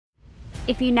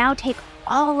if you now take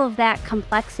all of that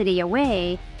complexity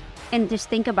away and just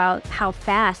think about how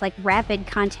fast, like rapid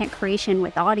content creation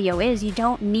with audio is, you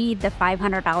don't need the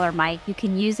 $500 mic. You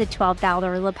can use a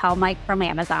 $12 lapel mic from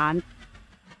Amazon.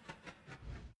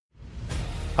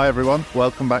 Hi everyone,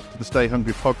 welcome back to the Stay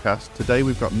Hungry podcast. Today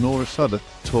we've got Nora Sutter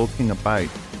talking about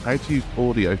how to use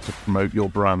audio to promote your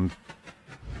brand.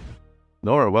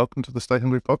 Nora, welcome to the Stay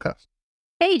Hungry podcast.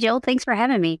 Hey Jill, thanks for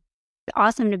having me. It's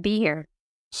awesome to be here.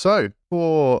 So,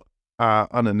 for our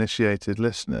uninitiated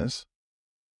listeners,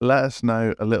 let us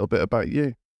know a little bit about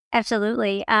you.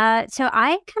 Absolutely. So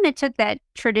I kind of took that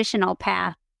traditional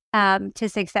path to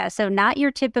success. So not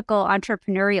your typical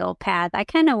entrepreneurial path. I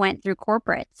kind of went through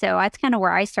corporate. So that's kind of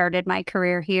where I started my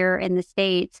career here in the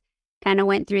States. Kind of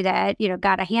went through that,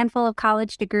 got a handful of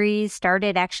college degrees,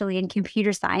 started actually in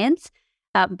computer science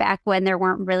back when there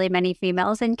weren't really many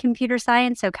females in computer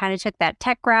science. So kind of took that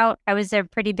tech route. I was a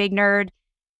pretty big nerd.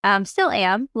 Still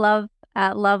am. Love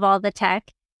all the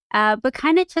tech. But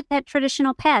kind of took that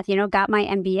traditional path, got my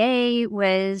MBA,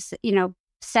 was,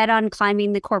 set on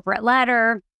climbing the corporate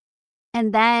ladder,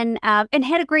 and then, and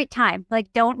had a great time.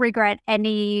 Like, don't regret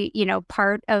any,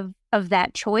 part of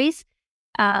that choice.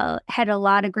 Had a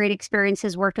lot of great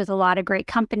experiences, worked with a lot of great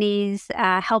companies,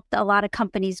 helped a lot of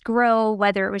companies grow,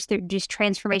 whether it was through just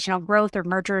transformational growth or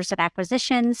mergers and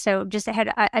acquisitions. So just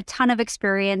had a ton of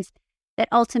experience that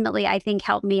ultimately I think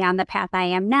helped me on the path I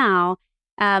am now.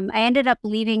 I ended up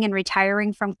leaving and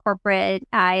retiring from corporate.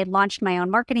 I launched my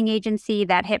own marketing agency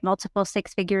that hit multiple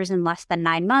six figures in less than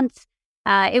 9 months.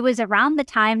 It was around the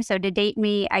time, so to date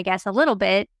me, I guess a little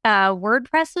bit,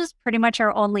 WordPress was pretty much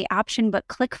our only option, but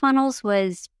ClickFunnels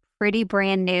was pretty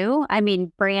brand new. I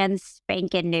mean, brand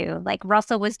spanking new. Like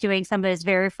Russell was doing some of his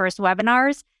very first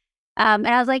webinars. And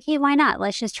I was like, hey, why not?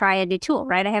 Let's just try a new tool,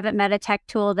 right? I haven't met a tech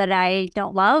tool that I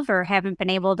don't love or haven't been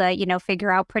able to,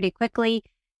 figure out pretty quickly,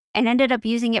 and ended up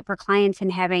using it for clients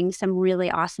and having some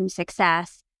really awesome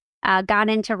success. Got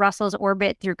into Russell's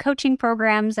orbit through coaching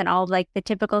programs and all like the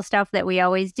typical stuff that we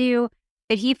always do.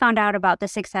 But he found out about the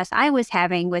success I was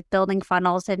having with building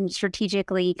funnels and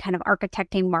strategically kind of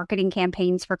architecting marketing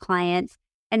campaigns for clients,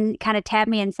 and kind of tapped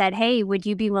me and said, hey, would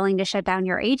you be willing to shut down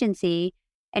your agency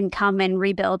and come and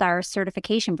rebuild our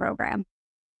certification program?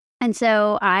 And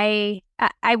so I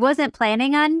wasn't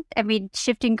planning on,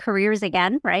 shifting careers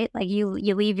again, right? Like you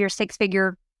leave your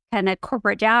six-figure kind of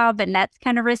corporate job, and that's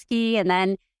kind of risky. And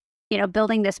then,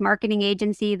 building this marketing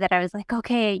agency that I was like,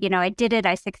 okay, I did it.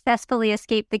 I successfully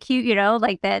escaped the queue,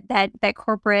 like that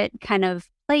corporate kind of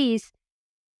place.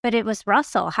 But it was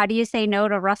Russell. How do you say no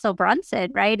to Russell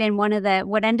Brunson, right? And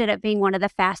what ended up being one of the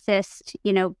fastest,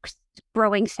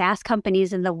 growing SaaS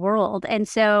companies in the world. And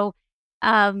so,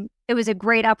 it was a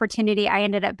great opportunity. I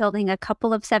ended up building a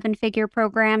couple of seven-figure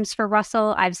programs for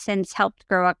Russell. I've since helped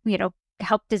grow up,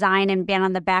 helped design and been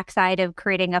on the backside of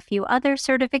creating a few other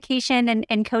certification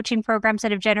and coaching programs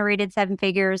that have generated seven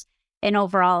figures, and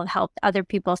overall have helped other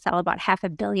people sell about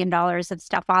 $500 million of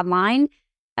stuff online.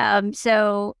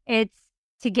 So it's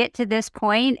to get to this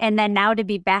point, and then now to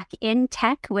be back in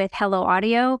tech with Hello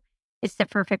Audio, it's the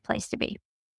perfect place to be.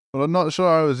 Well, I'm not sure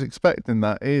I was expecting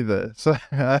that either. So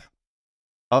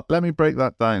let me break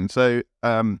that down. So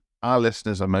our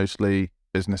listeners are mostly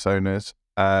business owners.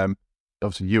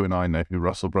 Obviously, you and I know who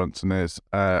Russell Brunson is.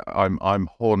 I'm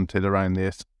haunted around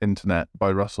the internet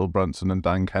by Russell Brunson and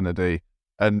Dan Kennedy,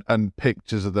 and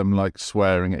pictures of them like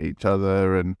swearing at each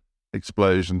other and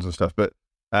explosions and stuff. But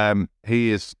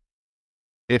he is,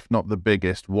 if not the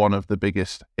biggest, one of the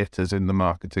biggest hitters in the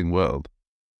marketing world.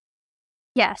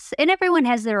 Yes, and everyone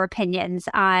has their opinions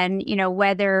on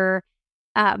whether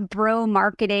bro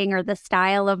marketing or the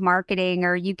style of marketing,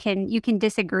 or you can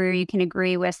disagree or you can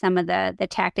agree with some of the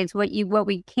tactics. What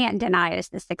we can't deny is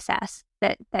the success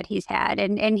that he's had,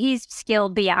 and he's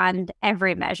skilled beyond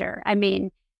every measure. And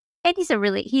he's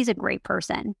a great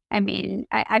person.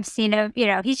 I've seen him,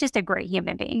 he's just a great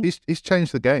human being. He's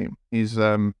changed the game. He's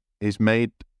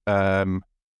made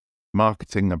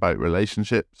marketing about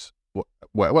relationships.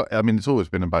 Well, it's always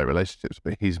been about relationships,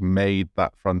 but he's made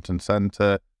that front and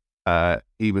center.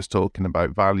 He was talking about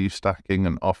value stacking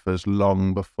and offers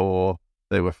long before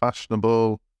they were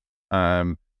fashionable.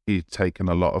 He'd taken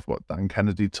a lot of what Dan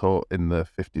Kennedy taught in the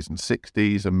 50s and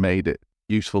 60s and made it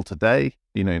useful today.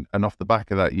 And off the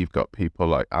back of that, you've got people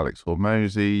like Alex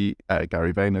Hormozi,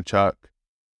 Gary Vaynerchuk,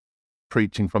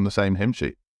 preaching from the same hymn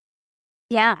sheet.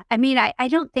 Yeah. I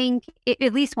don't think,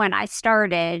 at least when I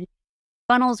started,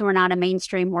 funnels were not a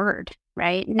mainstream word,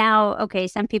 right? Now, okay,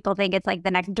 some people think it's like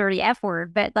the next dirty F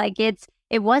word, but like it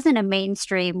wasn't a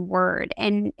mainstream word.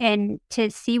 And to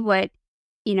see what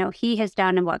he has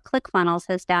done and what ClickFunnels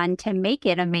has done to make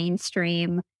it a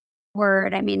mainstream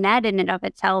word. I mean, that in and of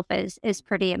itself is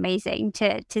pretty amazing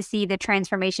to see the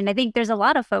transformation. I think there's a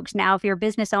lot of folks now, if you're a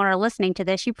business owner listening to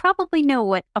this, you probably know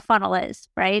what a funnel is,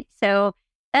 right? So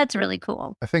that's really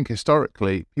cool. I think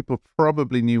historically, people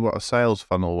probably knew what a sales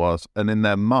funnel was. And in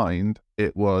their mind,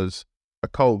 it was a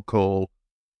cold call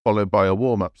followed by a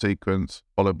warm-up sequence,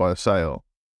 followed by a sale.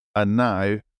 And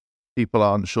now people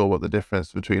aren't sure what the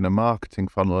difference between a marketing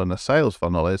funnel and a sales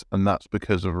funnel is. And that's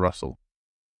because of Russell.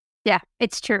 Yeah,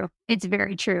 it's true. It's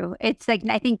very true. It's like,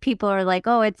 I think people are like,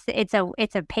 oh, it's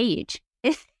a page.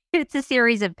 It's a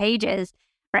series of pages,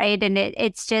 right? And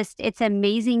it's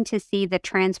amazing to see the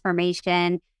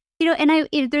transformation,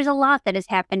 and there's a lot that has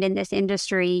happened in this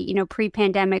industry,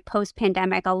 pre-pandemic,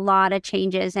 post-pandemic, a lot of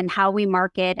changes in how we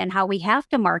market and how we have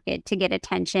to market to get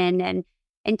attention and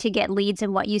to get leads.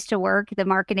 And what used to work, the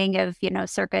marketing of,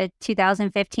 circa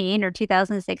 2015 or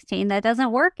 2016, that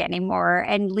doesn't work anymore.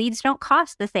 And leads don't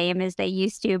cost the same as they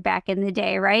used to back in the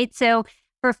day, right? So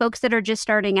for folks that are just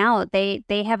starting out, they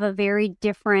have a very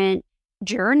different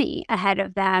journey ahead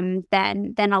of them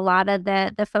than a lot of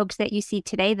the folks that you see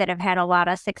today that have had a lot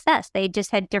of success. They just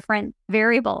had different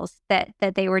variables that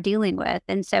they were dealing with.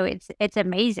 And so it's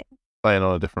amazing. Playing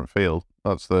on a different field.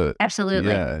 That's the...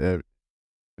 Absolutely. Yeah.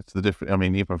 It's the difference. I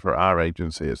mean, even for our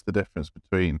agency, it's the difference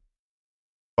between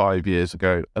 5 years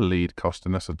ago, a lead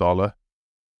costing us $1,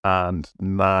 and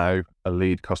now a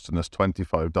lead costing us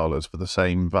 $25 for the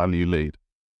same value lead.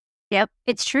 Yep,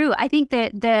 it's true. I think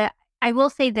that I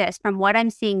will say this, from what I'm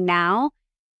seeing now,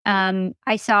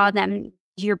 I saw them,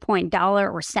 to your point, dollar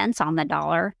or cents on the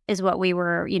dollar is what we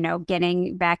were,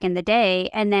 getting back in the day.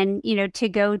 And then, to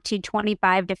go to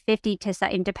 25 to 50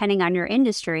 and depending on your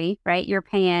industry, right, you're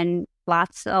paying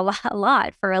a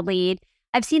lot for a lead.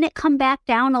 I've seen it come back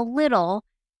down a little,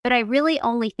 but I really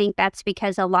only think that's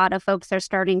because a lot of folks are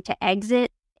starting to exit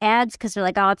ads because they're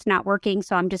like, oh, it's not working,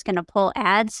 so I'm just going to pull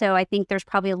ads. So I think there's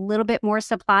probably a little bit more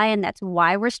supply, and that's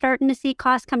why we're starting to see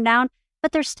costs come down,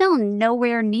 but they're still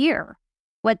nowhere near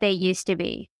what they used to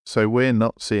be. So we're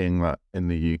not seeing that in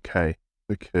the UK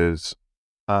because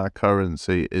our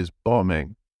currency is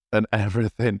bombing and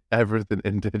everything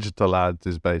in digital ads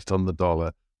is based on the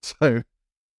dollar.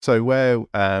 So where,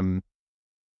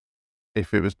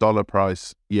 if it was dollar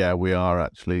price, yeah, we are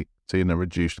actually seeing a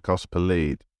reduced cost per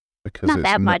lead because not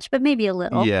that much, but maybe a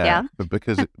little. Yeah. But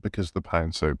because the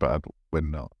pound's so bad, we're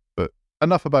not. But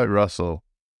enough about Russell.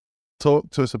 Talk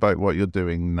to us about what you're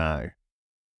doing now.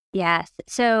 Yes.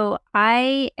 So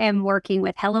I am working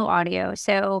with Hello Audio.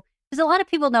 So because a lot of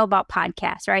people know about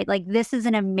podcasts, right? Like, this is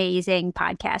an amazing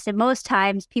podcast. And most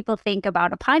times people think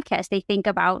about a podcast, they think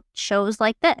about shows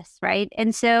like this, right?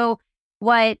 And so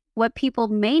what people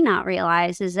may not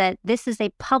realize is that this is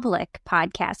a public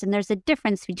podcast. And there's a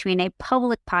difference between a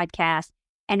public podcast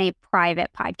and a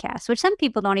private podcast, which some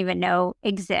people don't even know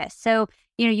exists. So,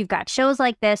 you've got shows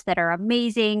like this that are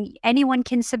amazing. Anyone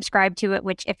can subscribe to it,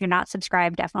 which if you're not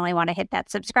subscribed, definitely want to hit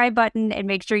that subscribe button and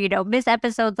make sure you don't miss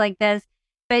episodes like this.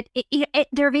 But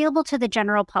they're available to the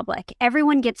general public.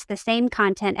 Everyone gets the same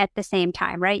content at the same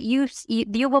time, right? You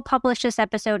will publish this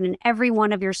episode and every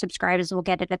one of your subscribers will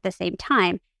get it at the same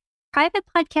time. Private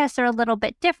podcasts are a little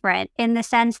bit different in the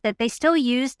sense that they still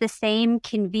use the same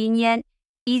convenient,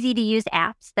 easy to use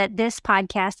apps that this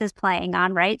podcast is playing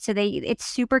on, right? So it's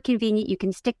super convenient. You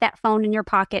can stick that phone in your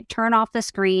pocket, turn off the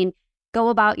screen, go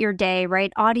about your day,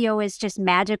 right? Audio is just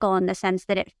magical in the sense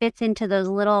that it fits into those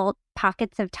little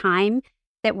pockets of time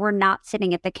that we're not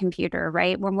sitting at the computer,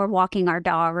 right? When we're walking our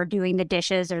dog or doing the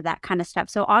dishes or that kind of stuff.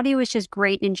 So audio is just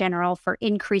great in general for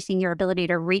increasing your ability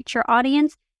to reach your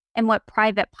audience. And what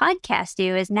private podcasts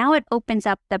do is now it opens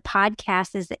up the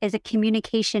podcast as a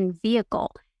communication vehicle.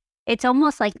 It's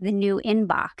almost like the new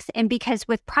inbox. And because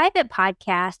with private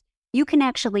podcasts, you can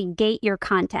actually gate your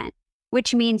content,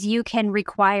 which means you can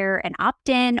require an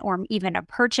opt-in or even a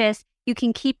purchase. You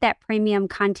can keep that premium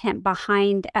content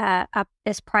behind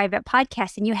this private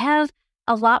podcast, and you have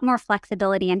a lot more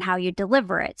flexibility in how you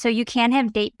deliver it. So you can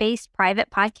have date-based private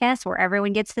podcasts where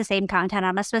everyone gets the same content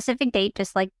on a specific date,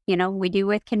 just like, we do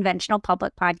with conventional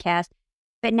public podcasts.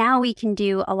 But now we can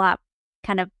do a lot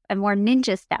kind of a more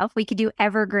ninja stuff. We could do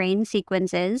evergreen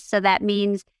sequences. So that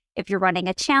means if you're running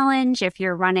a challenge, if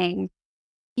you're running,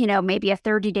 maybe a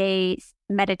 30-day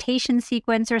meditation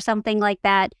sequence or something like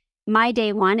that, my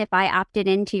day one, if I opted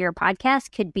into your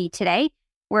podcast, could be today.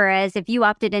 Whereas if you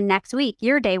opted in next week,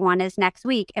 your day one is next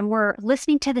week. And we're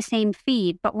listening to the same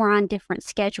feed, but we're on different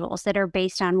schedules that are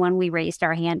based on when we raised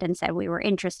our hand and said we were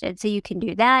interested. So you can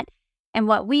do that. And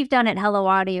what we've done at Hello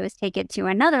Audio is take it to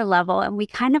another level. And we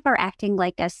kind of are acting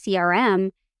like a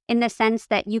CRM in the sense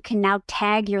that you can now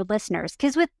tag your listeners.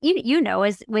 Because with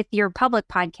as with your public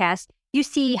podcast, you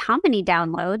see how many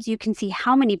downloads, you can see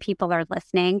how many people are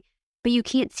listening, but you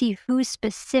can't see who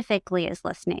specifically is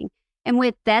listening. And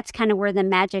that's kind of where the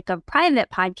magic of private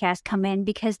podcasts come in,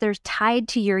 because they're tied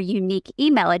to your unique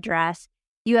email address.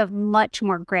 You have much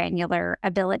more granular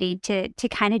ability to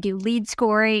kind of do lead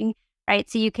scoring, right?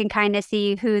 So you can kind of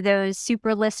see who those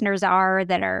super listeners are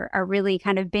that are really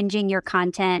kind of binging your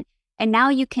content. And now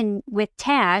you can, with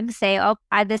tags, say, oh,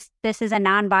 this is a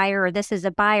non-buyer or this is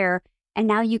a buyer. And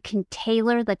now you can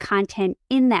tailor the content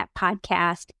in that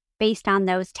podcast based on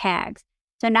those tags.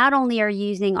 So not only are you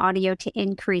using audio to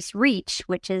increase reach,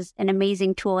 which is an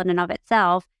amazing tool in and of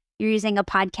itself, you're using a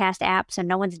podcast app so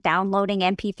no one's downloading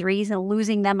MP3s and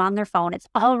losing them on their phone. It's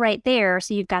all right there.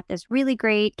 So you've got this really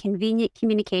great, convenient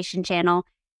communication channel.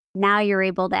 Now you're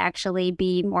able to actually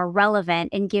be more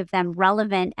relevant and give them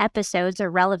relevant episodes or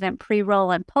relevant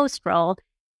pre-roll and post-roll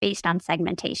based on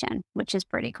segmentation, which is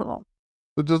pretty cool.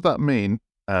 So does that mean,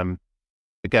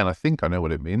 again, I think I know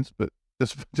what it means, but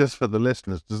just for the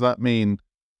listeners, does that mean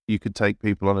you could take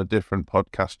people on a different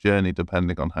podcast journey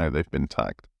depending on how they've been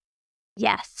tagged?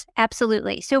 Yes,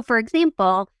 absolutely. So for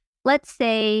example, let's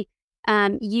say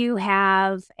you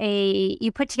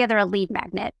put together a lead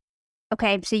magnet.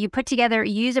 Okay, so you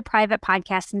use a private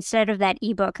podcast instead of that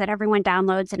ebook that everyone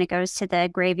downloads and it goes to the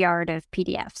graveyard of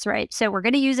PDFs, right? So we're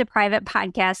going to use a private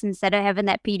podcast instead of having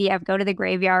that PDF go to the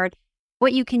graveyard.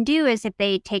 What you can do is if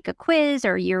they take a quiz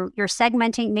or you're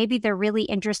segmenting, maybe they're really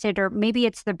interested, or maybe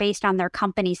they're based on their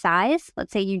company size.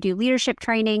 Let's say you do leadership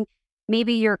training.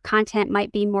 Maybe your content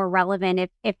might be more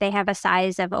relevant if they have a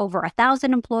size of over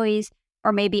 1,000 employees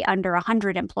or maybe under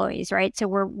 100 employees, right? So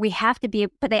we have to be,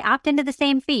 but they opt into the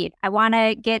same feed. I want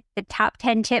to get the top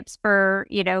 10 tips for,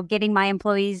 getting my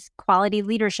employees quality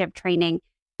leadership training.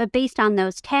 But based on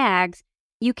those tags,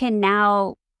 you can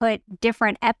now put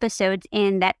different episodes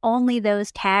in that only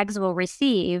those tags will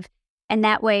receive. And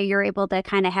that way you're able to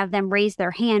kind of have them raise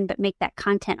their hand, but make that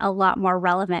content a lot more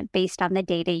relevant based on the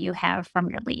data you have from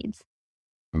your leads.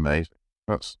 Amazing.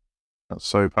 That's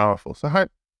so powerful. So how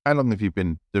long have you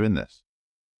been doing this?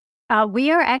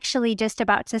 We are actually just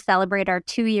about to celebrate our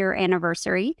 2-year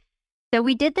anniversary. So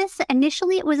we did this,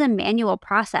 initially it was a manual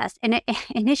process. And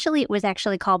initially it was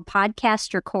actually called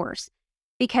Podcast Your Course,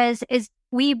 because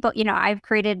I've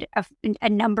created a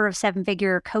number of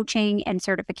 7-figure coaching and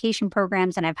certification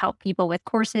programs, and I've helped people with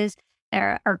courses.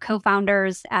 Our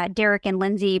co-founders, Derek and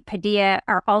Lindsay Padilla,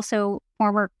 are also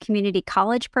former community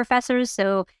college professors.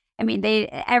 So,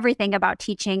 everything about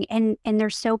teaching, and they're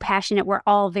so passionate. We're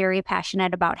all very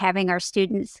passionate about having our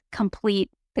students complete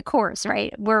the course,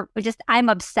 right? I'm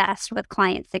obsessed with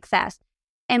client success.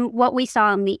 And what we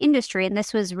saw in the industry, and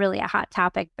this was really a hot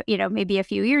topic, maybe a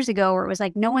few years ago, where it was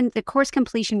like the course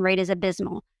completion rate is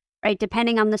abysmal, right?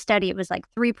 Depending on the study, it was like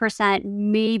 3%,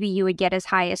 maybe you would get as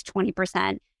high as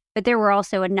 20%. But there were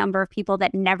also a number of people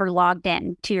that never logged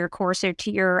in to your course or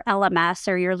to your LMS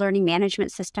or your learning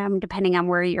management system, depending on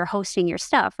where you're hosting your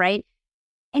stuff, right?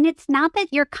 And it's not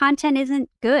that your content isn't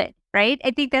good, right?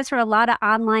 I think that's where a lot of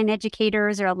online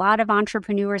educators or a lot of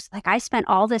entrepreneurs, like I spent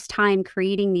all this time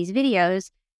creating these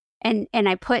videos and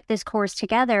I put this course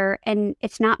together and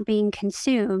it's not being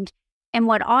consumed. And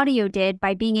what audio did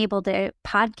by being able to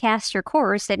podcast your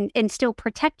course and still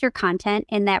protect your content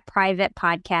in that private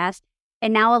podcast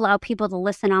and now allow people to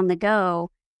listen on the go,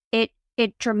 it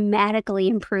dramatically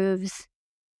improves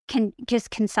just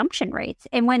consumption rates.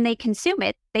 And when they consume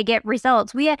it, they get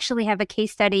results. We actually have a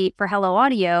case study for Hello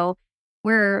Audio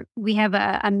where we have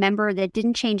a member that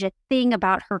didn't change a thing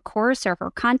about her course or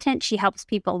her content. She helps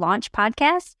people launch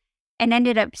podcasts and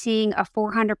ended up seeing a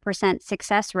 400%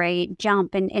 success rate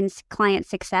jump in client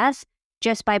success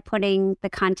just by putting the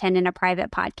content in a private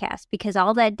podcast. Because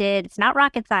all that did, it's not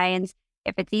rocket science.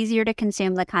 If it's easier to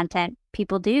consume the content,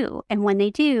 people do. And when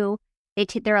they do,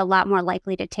 they're a lot more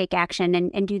likely to take action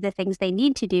and do the things they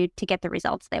need to do to get the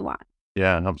results they want.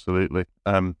 Yeah, absolutely.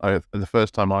 The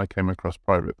first time I came across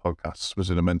private podcasts was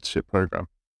in a mentorship program,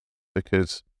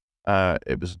 because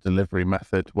it was a delivery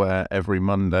method where every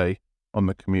Monday on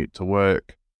the commute to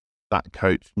work, that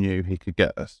coach knew he could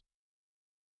get us.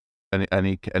 And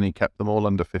he kept them all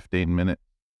under 15 minutes,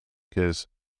 because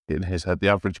in his head, the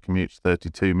average commute's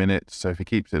 32 minutes. So if he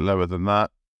keeps it lower than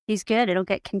that, he's good. It'll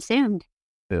get consumed.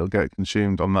 It'll get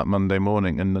consumed on that Monday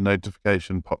morning. And the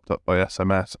notification popped up by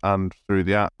SMS and through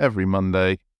the app every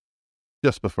Monday,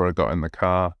 just before I got in the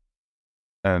car.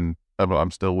 And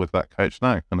I'm still with that coach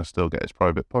now, and I still get his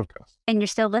private podcast. And you're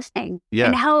still listening.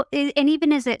 Yeah. And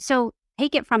even so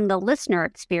take it from the listener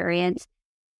experience.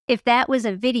 If that was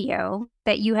a video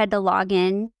that you had to log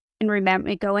in and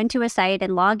remember, go into a site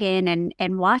and log in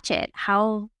and watch it.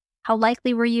 How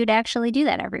likely were you to actually do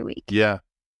that every week? Yeah.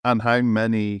 And how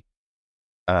many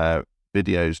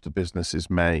videos do businesses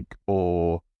make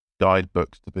or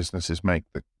guidebooks do businesses make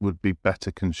that would be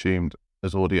better consumed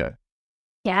as audio?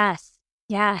 Yes.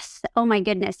 Yes. Oh my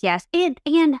goodness. Yes.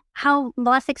 And how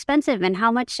less expensive and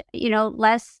how much,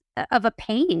 less of a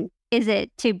pain is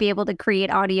it to be able to create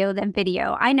audio than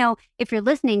video? I know if you're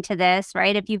listening to this,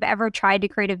 right? If you've ever tried to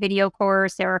create a video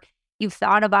course or you've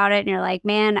thought about it and you're like,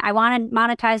 man, I want to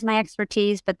monetize my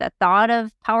expertise, but the thought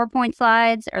of PowerPoint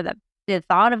slides or the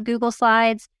thought of Google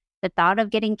Slides, the thought of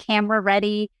getting camera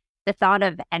ready, the thought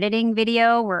of editing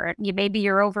video where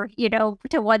you're over,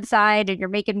 to one side and you're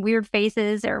making weird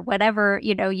faces or whatever,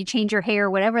 you change your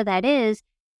hair, whatever that is.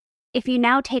 If you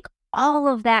now take all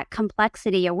of that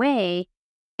complexity away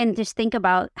and just think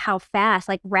about how fast,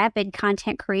 like rapid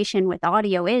content creation with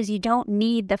audio is, you don't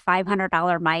need the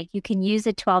 $500 mic. You can use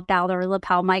a $12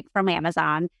 lapel mic from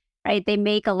Amazon, right? They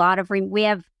make a lot of, we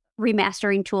have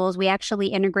remastering tools. We actually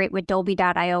integrate with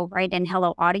Dolby.io, right? And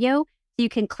Hello Audio. You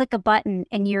can click a button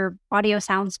and your audio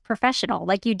sounds professional.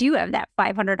 Like you do have that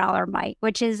 $500 mic,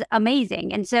 which is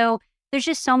amazing. And so there's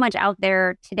just so much out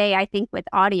there today, I think, with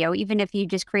audio. Even if you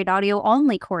just create audio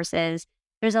only courses,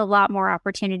 there's a lot more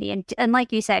opportunity. And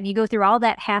like you said, you go through all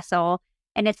that hassle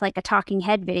and it's like a talking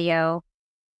head video,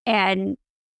 and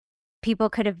people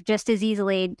could have just as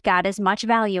easily got as much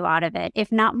value out of it,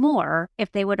 if not more,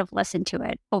 if they would have listened to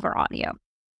it over audio.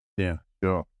 Yeah,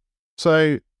 sure.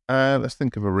 So let's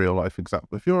think of a real life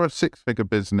example. If you're a 6-figure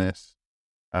business,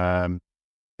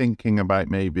 thinking about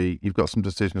maybe you've got some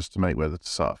decisions to make, whether to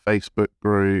start a Facebook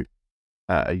group,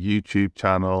 a YouTube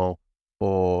channel,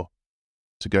 or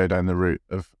to go down the route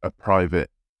of a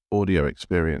private audio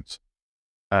experience.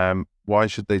 Why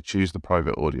should they choose the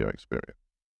private audio experience?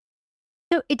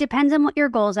 So it depends on what your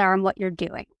goals are and what you're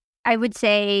doing. I would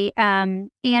say, and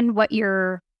what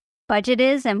your budget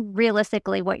is, and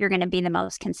realistically what you're going to be the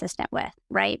most consistent with,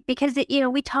 right? Because,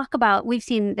 we've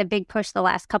seen the big push the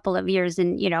last couple of years,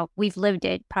 and, we've lived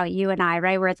it, probably you and I,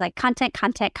 right? Where it's like content.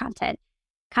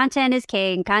 Content is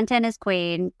king, content is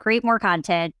queen, create more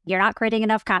content. You're not creating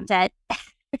enough content,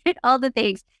 all the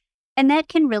things. And that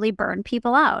can really burn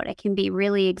people out. It can be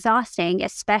really exhausting,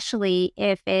 especially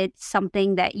if it's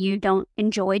something that you don't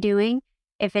enjoy doing.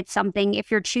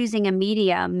 If you're choosing a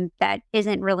medium that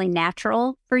isn't really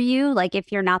natural for you, like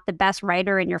if you're not the best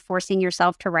writer and you're forcing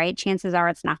yourself to write, chances are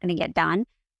it's not going to get done,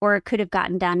 or it could have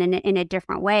gotten done in a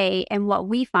different way. And what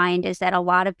we find is that a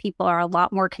lot of people are a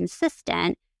lot more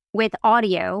consistent with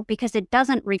audio because it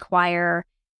doesn't require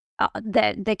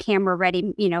the camera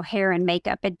ready, hair and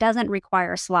makeup. It doesn't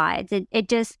require slides. It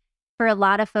just, for a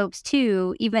lot of folks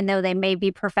too, even though they may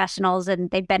be professionals and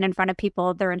they've been in front of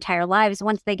people their entire lives,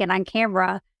 once they get on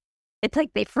camera, it's like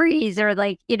they freeze, or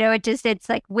like, it's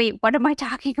like, wait, what am I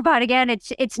talking about again?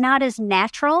 It's not as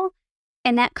natural.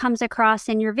 And that comes across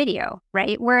in your video,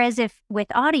 right? Whereas if with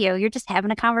audio, you're just having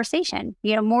a conversation,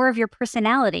 more of your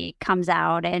personality comes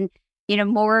out, and,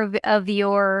 more of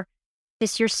your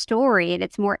story, and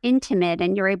it's more intimate,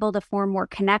 and you're able to form more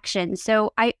connections.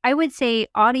 So I would say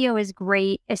audio is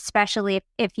great, especially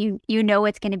if you know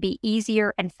it's going to be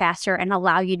easier and faster and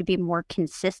allow you to be more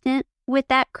consistent with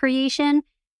that creation.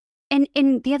 And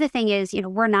the other thing is,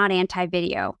 we're not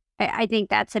anti-video. I think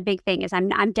that's a big thing. Is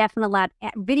I'm definitely not.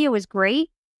 Video is great.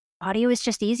 Audio is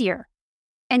just easier.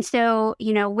 And so,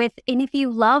 and if you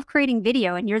love creating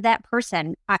video and you're that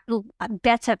person,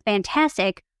 that's a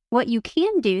fantastic. What you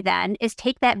can do then is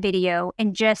take that video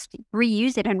and just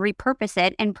reuse it and repurpose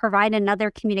it and provide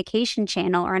another communication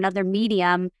channel or another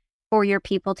medium for your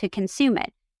people to consume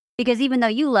it. Because even though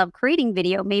you love creating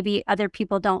video, maybe other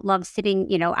people don't love sitting,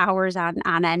 hours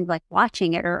on end, like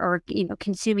watching it or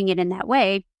consuming it in that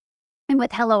way. And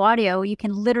with Hello Audio, you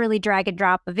can literally drag and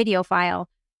drop a video file.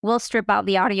 We'll strip out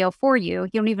the audio for you.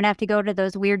 You don't even have to go to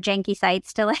those weird janky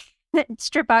sites to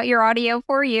strip out your audio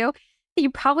for you. You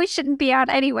probably shouldn't be on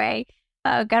anyway.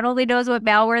 God only knows what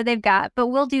malware they've got, but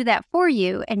we'll do that for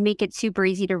you and make it super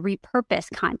easy to repurpose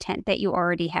content that you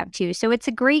already have too. So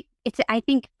I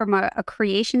think from a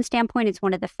creation standpoint, it's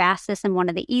one of the fastest and one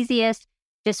of the easiest,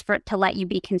 just to let you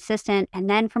be consistent. And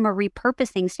then from a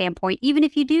repurposing standpoint, even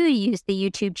if you do use the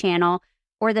YouTube channel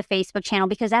or the Facebook channel,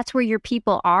 because that's where your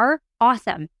people are,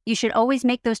 awesome. You should always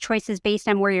make those choices based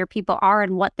on where your people are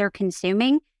and what they're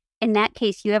consuming. In that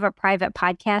case, you have a private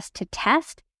podcast to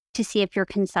test to see if your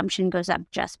consumption goes up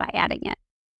just by adding it.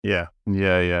 Yeah.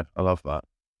 I love that.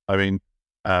 I mean,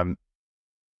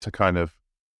 to kind of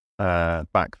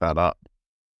back that up,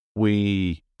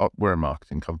 we're a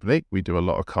marketing company. We do a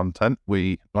lot of content.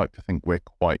 We like to think we're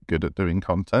quite good at doing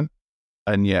content.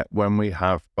 And yet when we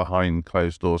have behind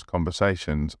closed doors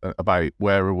conversations about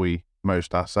where are we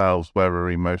most ourselves, where are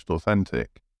we most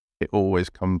authentic, it always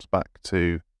comes back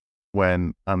to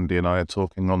when Andy and I are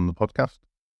talking on the podcast,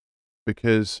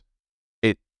 because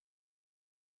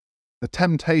the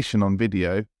temptation on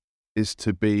video is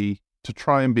to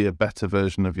try and be a better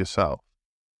version of yourself.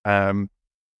 And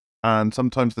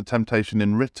sometimes the temptation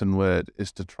in written word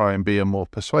is to try and be a more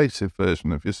persuasive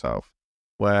version of yourself,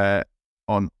 where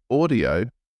on audio,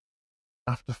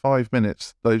 after 5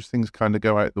 minutes, those things kind of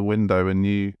go out the window and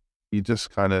you just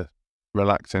kind of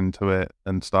relax into it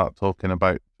and start talking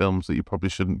about films that you probably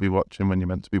shouldn't be watching when you're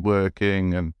meant to be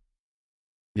working, and,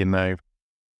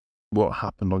 what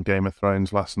happened on Game of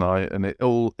Thrones last night. And it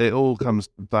all comes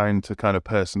down to kind of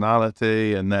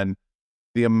personality. And then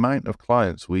the amount of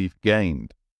clients we've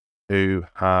gained who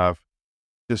have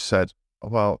just said, oh,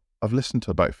 well, I've listened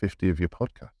to about 50 of your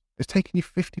podcasts. It's taken you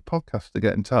 50 podcasts to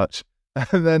get in touch.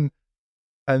 And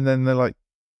then they're like,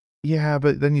 yeah,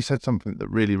 but then you said something that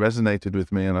really resonated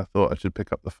with me and I thought I should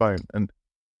pick up the phone. And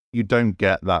you don't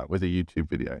get that with a YouTube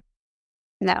video.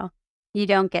 No, you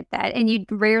don't get that. And you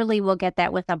rarely will get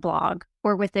that with a blog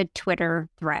or with a Twitter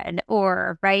thread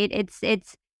right?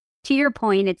 It's to your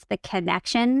point, it's the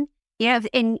connection.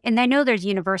 And I know there's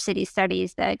university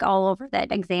studies that all over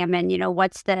that examine,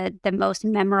 what's the most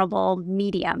memorable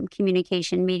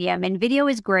communication medium. And video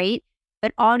is great,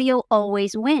 but audio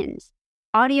always wins.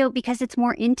 Audio, because it's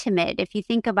more intimate. If you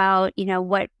think about,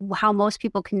 how most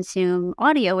people consume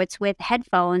audio, it's with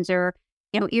headphones or,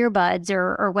 earbuds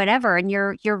or whatever. And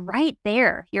you're right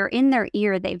there. You're in their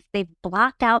ear. They've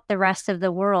blocked out the rest of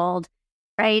the world.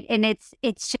 Right. And it's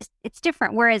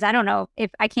different. Whereas I don't know if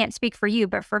I can't speak for you,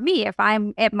 but for me, if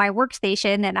I'm at my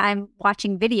workstation and I'm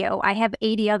watching video, I have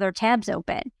 80 other tabs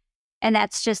open. And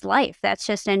that's just life. That's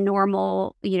just a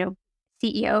normal,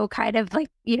 CEO kind of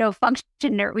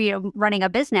function or, running a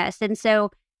business. And so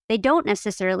they don't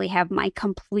necessarily have my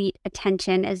complete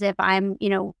attention as if I'm,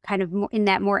 kind of more in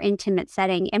that more intimate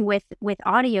setting. And with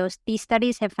audio, these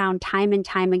studies have found time and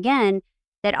time again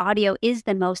that audio is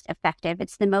the most effective.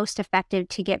 It's the most effective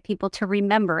to get people to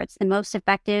remember. It's the most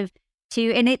effective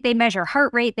they measure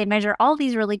heart rate, they measure all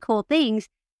these really cool things,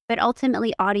 but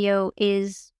ultimately audio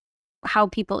is how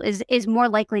people is more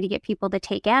likely to get people to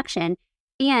take action.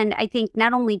 And I think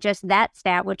not only just that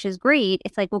stat, which is great,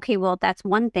 it's like, okay, well, that's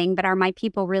one thing, but are my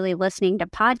people really listening to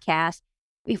podcasts?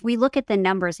 If we look at the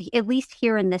numbers, at least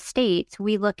here in the States,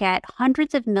 we look at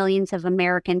hundreds of millions of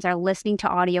Americans are listening to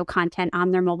audio content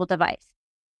on their mobile device.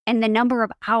 And the number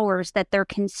of hours that they're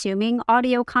consuming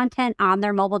audio content on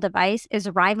their mobile device is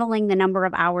rivaling the number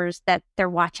of hours that they're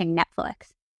watching Netflix.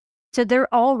 So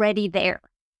they're already there.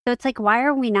 So it's like, why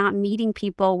are we not meeting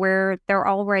people where they're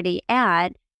already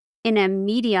at in a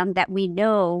medium that we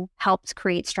know helps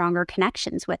create stronger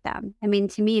connections with them? I mean,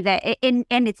 to me, and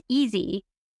it's easy.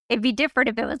 It'd be different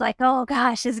if it was like, oh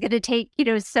gosh, it's going to take,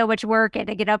 so much work and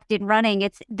to get up and running.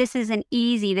 This is an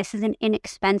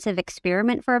inexpensive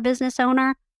experiment for a business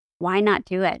owner. Why not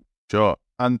do it? Sure.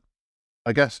 And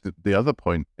I guess the other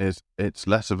point is it's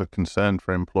less of a concern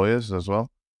for employers as well.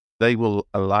 They will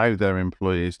allow their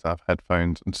employees to have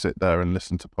headphones and sit there and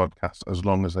listen to podcasts as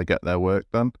long as they get their work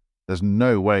done. There's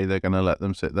no way they're going to let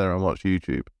them sit there and watch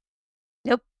YouTube.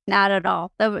 Nope, not at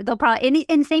all. They'll probably,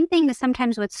 and same thing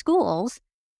sometimes with schools,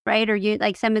 right? Or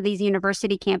like some of these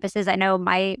university campuses. I know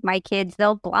my kids,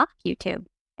 they'll block YouTube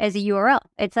as a URL.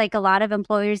 It's like a lot of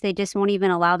employers, they just won't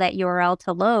even allow that URL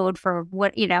to load for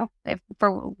what,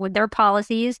 with their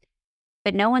policies.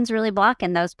 But no one's really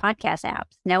blocking those podcast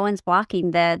apps. No one's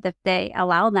blocking they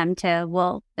allow them to,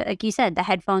 well, like you said, the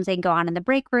headphones, they can go on in the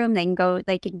break room.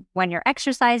 When you're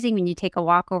exercising, when you take a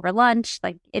walk over lunch,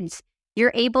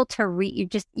 you're able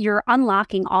to you're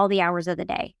unlocking all the hours of the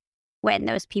day when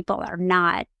those people are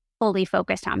not fully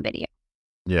focused on video.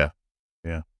 Yeah.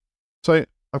 Yeah. So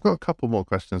I've got a couple more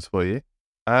questions for you.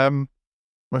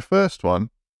 My first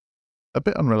one, a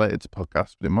bit unrelated to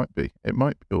podcasts, but it might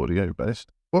be audio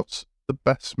based. What's the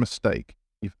best mistake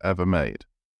you've ever made?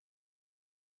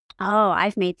 Oh,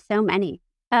 I've made so many.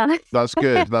 That's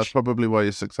good. That's probably why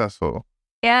you're successful.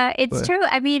 Yeah, it's true.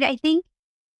 I mean, I think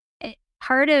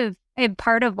part of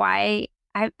why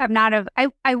I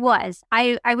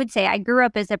would say I grew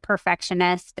up as a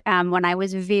perfectionist when I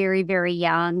was very, very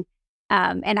young.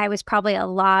 And I was probably a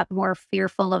lot more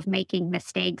fearful of making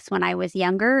mistakes when I was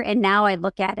younger. And now I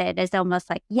look at it as almost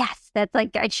like, yes, that's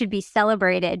like, I should be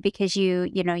celebrated because you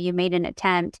made an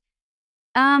attempt.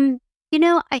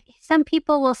 Some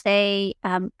people will say,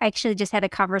 I actually just had a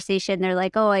conversation. They're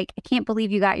like, oh, I can't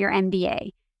believe you got your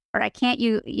MBA. Or I can't,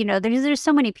 there's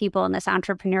so many people in this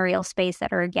entrepreneurial space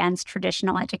that are against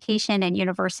traditional education and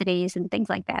universities and things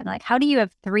like that. Like, how do you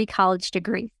have 3 college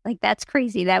degrees? Like, that's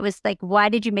crazy. That was like, why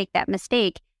did you make that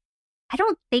mistake? I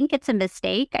don't think it's a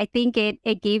mistake. I think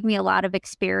it gave me a lot of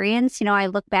experience. I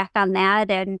look back on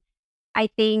that, and I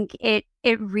think it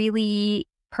really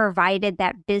provided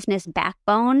that business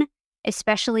backbone,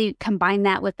 especially combine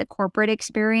that with the corporate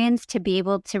experience to be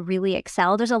able to really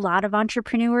excel. There's a lot of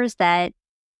entrepreneurs that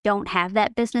don't have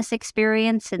that business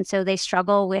experience, and so they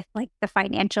struggle with like the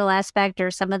financial aspect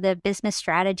or some of the business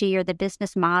strategy or the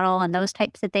business model and those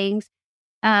types of things.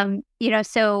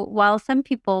 So while some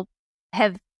people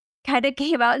have kind of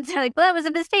came out and said like, well, that was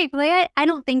a mistake. Like, I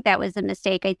don't think that was a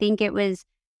mistake. I think it was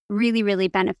really, really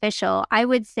beneficial. I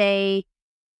would say,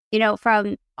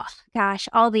 from,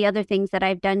 all the other things that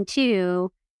I've done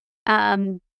too,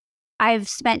 I've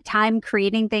spent time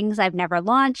creating things I've never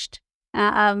launched.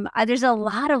 There's a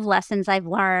lot of lessons I've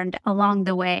learned along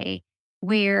the way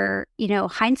where,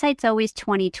 hindsight's always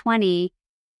 2020,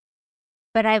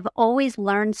 but I've always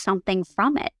learned something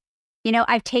from it.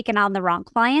 I've taken on the wrong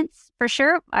clients for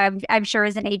sure. I'm sure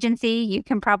as an agency, you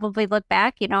can probably look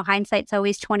back, hindsight's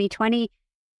always 2020,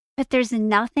 but there's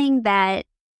nothing that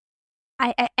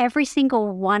every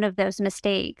single one of those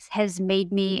mistakes has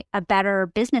made me a better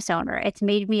business owner. It's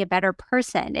made me a better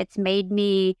person. It's made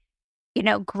me,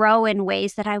 grow in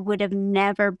ways that I would have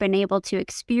never been able to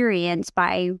experience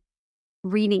by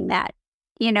reading that.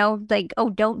 Like, oh,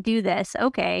 don't do this.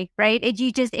 Okay, right?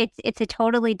 It's a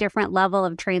totally different level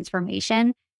of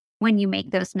transformation when you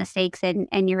make those mistakes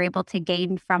and you're able to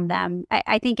gain from them.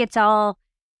 I think it's all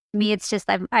me. It's just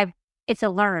it's a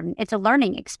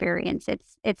learning experience.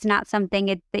 It's not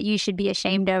something that you should be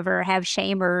ashamed of or have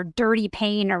shame or dirty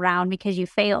pain around because you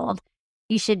failed.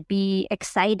 You should be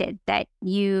excited that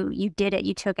you did it,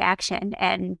 you took action,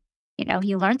 and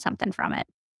you learned something from it.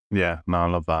 Yeah, no, I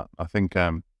love that. I think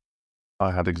I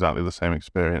had exactly the same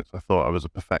experience. I thought I was a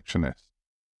perfectionist,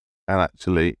 and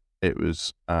actually it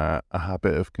was a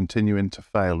habit of continuing to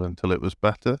fail until it was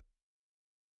better.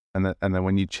 And then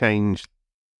when you change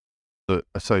the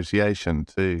association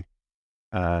to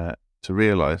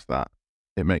realize that,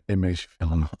 it makes you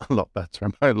feel a lot better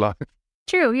in my life.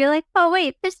 True. You're like, oh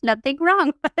wait, there's nothing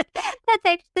wrong.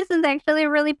 This is actually a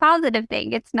really positive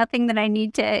thing. It's nothing that I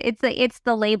need to. It's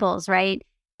the labels, right?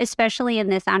 Especially in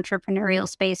this entrepreneurial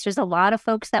space, there's a lot of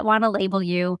folks that want to label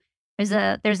you. There's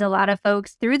a lot of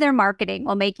folks through their marketing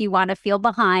will make you want to feel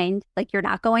behind, like you're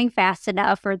not going fast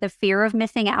enough, or the fear of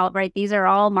missing out, right? These are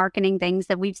all marketing things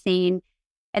that we've seen.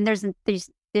 And there's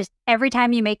every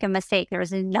time you make a mistake,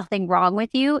 there's nothing wrong with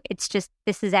you. It's just,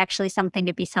 this is actually something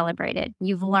to be celebrated.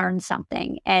 You've learned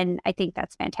something. And I think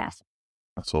that's fantastic.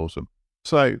 That's awesome.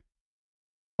 So,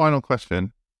 final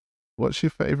question. What's your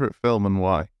favorite film and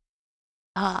why?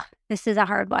 This is a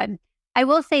hard one. I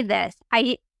will say this.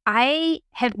 I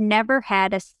have never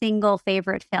had a single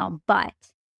favorite film, but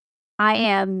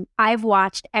I've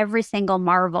watched every single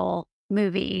Marvel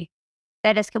movie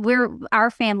that is,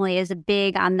 our family is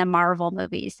big on the Marvel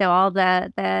movies. So all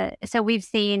so we've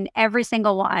seen every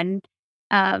single one.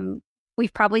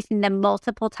 We've probably seen them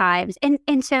multiple times.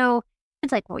 And so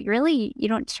it's like, well, you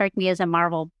don't strike me as a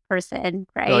Marvel person,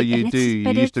 right? Oh, you do.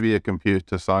 You used to be a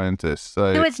computer scientist.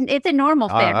 So it's a normal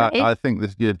thing, right? I think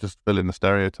you're just filling the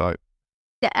stereotype.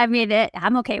 I mean,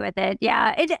 I'm okay with it.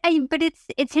 Yeah. But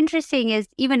it's interesting is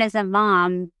even as a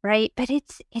mom, right? But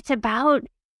it's about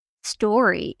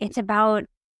story. It's about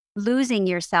losing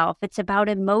yourself. It's about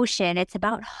emotion. It's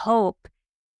about hope.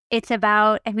 It's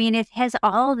about, it has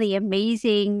all the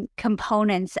amazing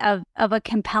components of a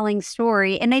compelling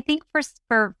story. And I think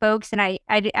for folks, and I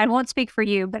won't speak for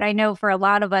you, but I know for a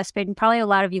lot of us, but probably a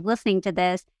lot of you listening to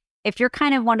this, if you're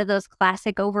kind of one of those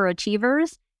classic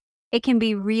overachievers, it can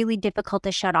be really difficult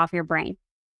to shut off your brain,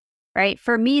 right?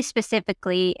 For me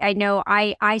specifically, I know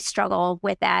I struggle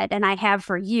with that, and I have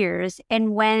for years.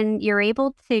 And when you're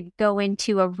able to go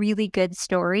into a really good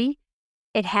story,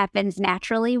 it happens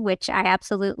naturally, which I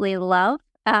absolutely love.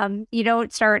 You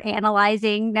don't start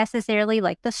analyzing necessarily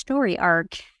like the story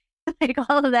arc, like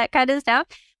all of that kind of stuff,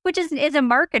 which is, as a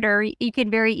marketer, you can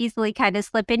very easily kind of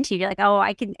slip into. You're like, oh,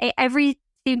 I can, every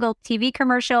single TV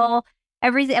commercial,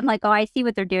 I'm like, oh, I see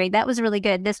what they're doing. That was really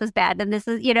good. This was bad. And this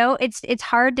is, it's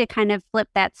hard to kind of flip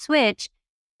that switch.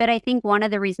 But I think one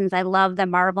of the reasons I love the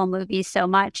Marvel movies so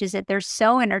much is that they're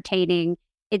so entertaining.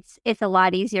 It's a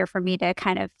lot easier for me to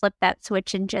kind of flip that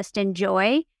switch and just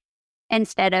enjoy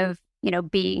instead of,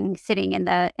 being sitting in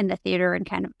the theater and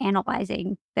kind of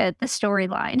analyzing the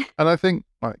storyline. And I think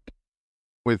like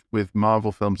with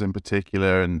Marvel films in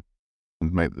particular, and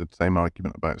make the same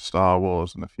argument about Star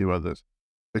Wars and a few others,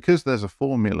 because there's a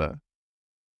formula.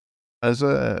 As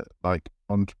a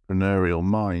entrepreneurial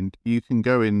mind, you can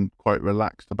go in quite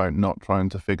relaxed about not trying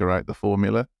to figure out the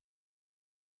formula,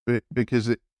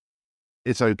 because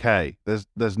it's okay.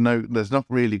 There's not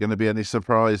really going to be any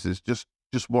surprises. Just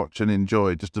watch and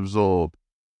enjoy, just absorb,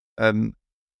 and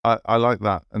I like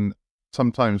that. And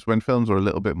sometimes when films are a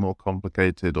little bit more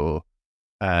complicated, or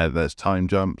there's time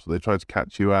jumps, or they try to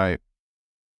catch you out,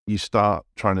 you start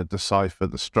trying to decipher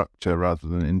the structure rather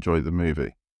than enjoy the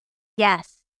movie.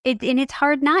 Yes. And it's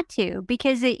hard not to,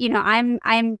 because I'm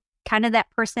kind of that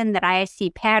person that I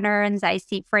see patterns, I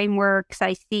see frameworks,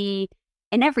 I see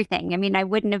in everything. I mean, I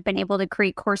wouldn't have been able to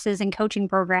create courses and coaching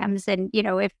programs, and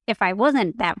if I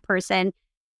wasn't that person.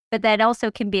 But that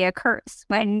also can be a curse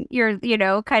when you're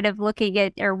kind of looking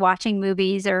at or watching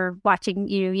movies, or watching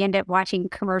you end up watching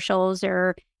commercials,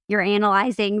 or you're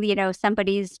analyzing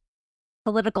somebody's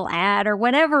political ad or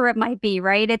whatever it might be,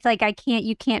 right? It's like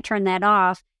you can't turn that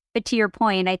off. But to your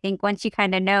point, I think once you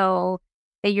kind of know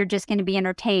that you're just going to be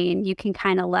entertained, you can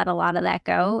kind of let a lot of that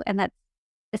go. And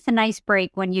it's a nice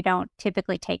break when you don't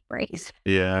typically take breaks.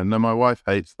 Yeah, no, my wife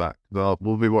hates that.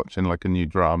 We'll be watching like a new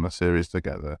drama series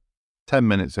together. 10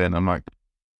 minutes in, I'm like,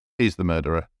 he's the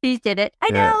murderer. He did it. I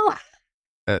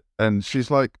know. And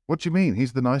she's like, what do you mean?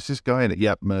 He's the nicest guy in it.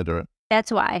 Yep, murderer. That's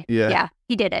why. Yeah,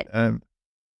 he did it.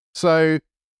 So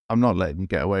I'm not letting you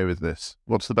get away with this.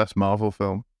 What's the best Marvel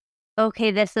film?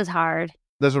 Okay, this is hard.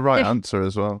 There's a right answer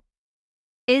as well.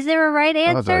 Is there a right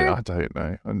answer? I don't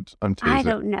know. I'm teasing. I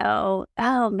don't know.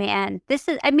 Oh man,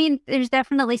 there's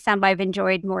definitely some I've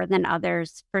enjoyed more than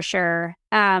others for sure.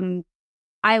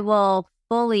 I will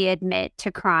fully admit to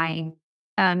crying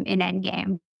in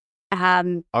Endgame.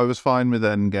 I was fine with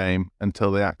Endgame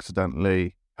until they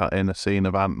accidentally cut in a scene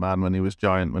of Ant-Man when he was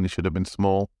giant when he should have been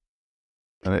small,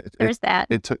 and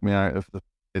it took me out of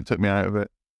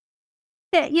it.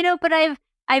 Yeah, but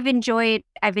I've enjoyed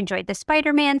the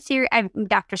Spider-Man series.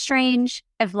 Doctor Strange.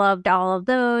 I've loved all of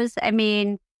those. I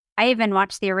mean, I even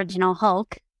watched the original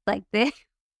Hulk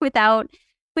without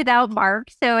Mark.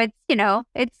 So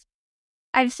it's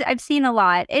I've seen a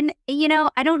lot, and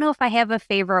I don't know if I have a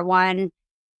favorite one,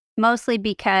 mostly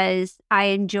because I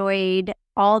enjoyed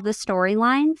all the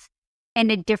storylines,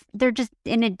 and they're just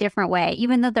in a different way.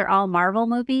 Even though they're all Marvel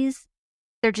movies,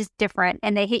 they're just different,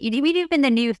 and they hit you.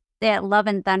 Even that Love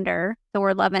and Thunder,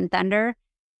 Thor: Love and Thunder,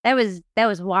 that was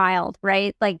wild,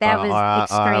 right? Like that was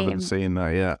extreme. I haven't seen that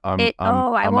yet.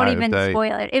 I won't even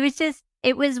spoil it.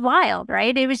 It was wild,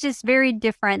 right? It was just very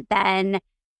different than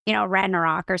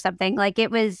Ragnarok or something. Like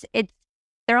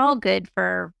they're all good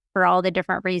for all the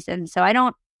different reasons. So I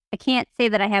can't say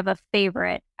that I have a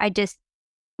favorite. I just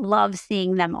love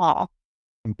seeing them all.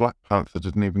 And Black Panther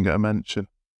didn't even get a mention.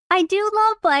 I do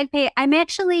love Black Panther. I'm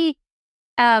actually,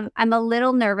 I'm a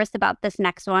little nervous about this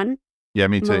next one. Yeah,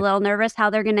 me too. I'm a little nervous how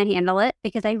they're going to handle it,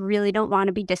 because I really don't want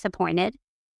to be disappointed.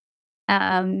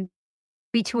 Right?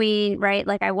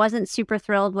 Like I wasn't super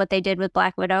thrilled what they did with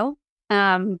Black Widow.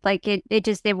 Like it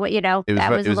was a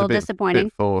little disappointing.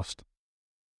 Bit forced.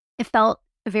 It felt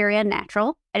very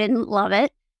unnatural. I didn't love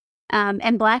it.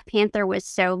 And Black Panther was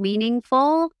so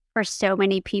meaningful for so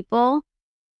many people,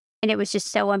 and it was just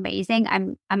so amazing.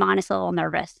 I'm honestly a little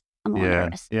nervous.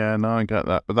 Nervous. Yeah, no, I get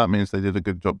that. But that means they did a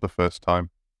good job the first time.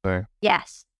 So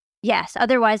yes.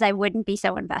 Otherwise, I wouldn't be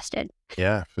so invested.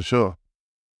 Yeah, for sure.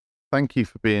 Thank you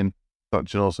for being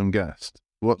such an awesome guest.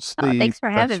 What's the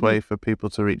best way for people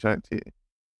to reach out to you?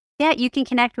 Yeah, you can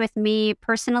connect with me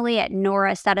personally at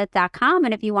norasudduth.com.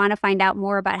 And if you want to find out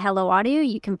more about Hello Audio,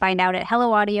 you can find out at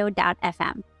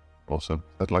helloaudio.fm. Awesome.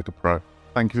 Said like a pro.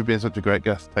 Thank you for being such a great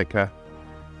guest. Take care.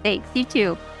 Thanks. You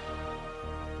too.